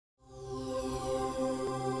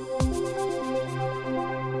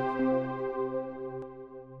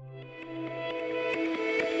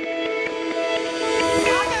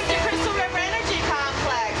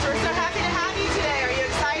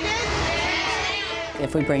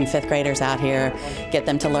If we bring fifth graders out here, get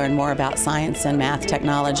them to learn more about science and math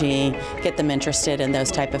technology, get them interested in those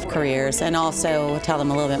type of careers, and also tell them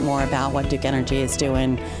a little bit more about what Duke Energy is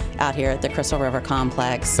doing out here at the Crystal River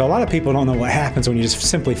Complex. So a lot of people don't know what happens when you just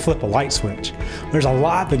simply flip a light switch. There's a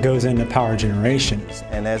lot that goes into power generation.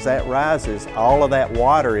 And as that rises, all of that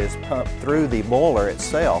water is pumped through the boiler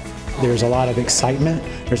itself. There's a lot of excitement,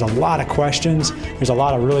 there's a lot of questions, there's a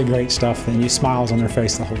lot of really great stuff, and you smiles on their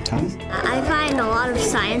face the whole time. I find a lot of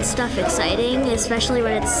science stuff exciting, especially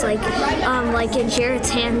when it's like in here it's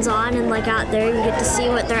hands-on, and like out there you get to see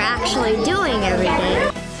what they're actually doing every day.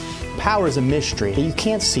 Power is a mystery. You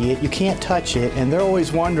can't see it, you can't touch it, and they're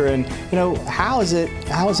always wondering, you know, how is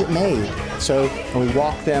it made? So we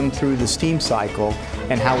walk them through the steam cycle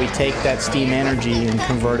and how we take that steam energy and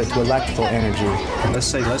convert it to electrical energy.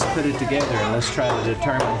 Let's put it together and let's try to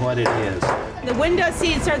determine what it is. The window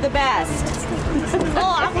seats are the best.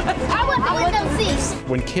 I want window seats.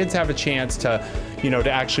 When kids have a chance to,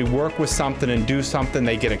 to actually work with something and do something,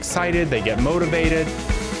 they get excited, they get motivated.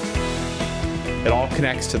 It all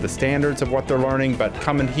connects to the standards of what they're learning, but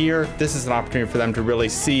coming here, this is an opportunity for them to really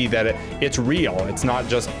see that it's real. It's not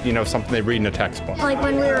just, something they read in a textbook. Like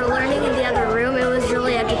when we were learning in the other room, it was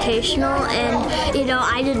really educational, and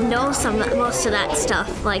I didn't know most of that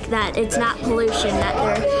stuff, like that it's not pollution,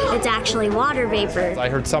 that it's actually water vapor. I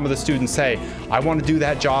heard some of the students say, I want to do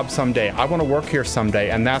that job someday, I want to work here someday,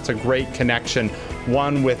 and that's a great connection,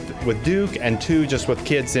 one with Duke, and two, just with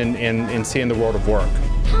kids in seeing the world of work.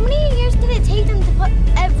 How many years did it take them to put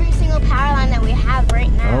every single power line that we have right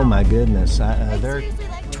now? Oh my goodness, they're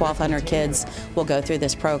 1,200 kids will go through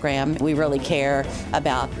this program. We really care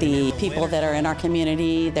about the people that are in our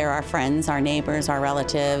community. They're our friends, our neighbors, our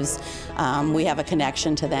relatives. We have a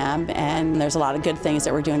connection to them, and there's a lot of good things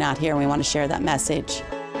that we're doing out here, and we want to share that message.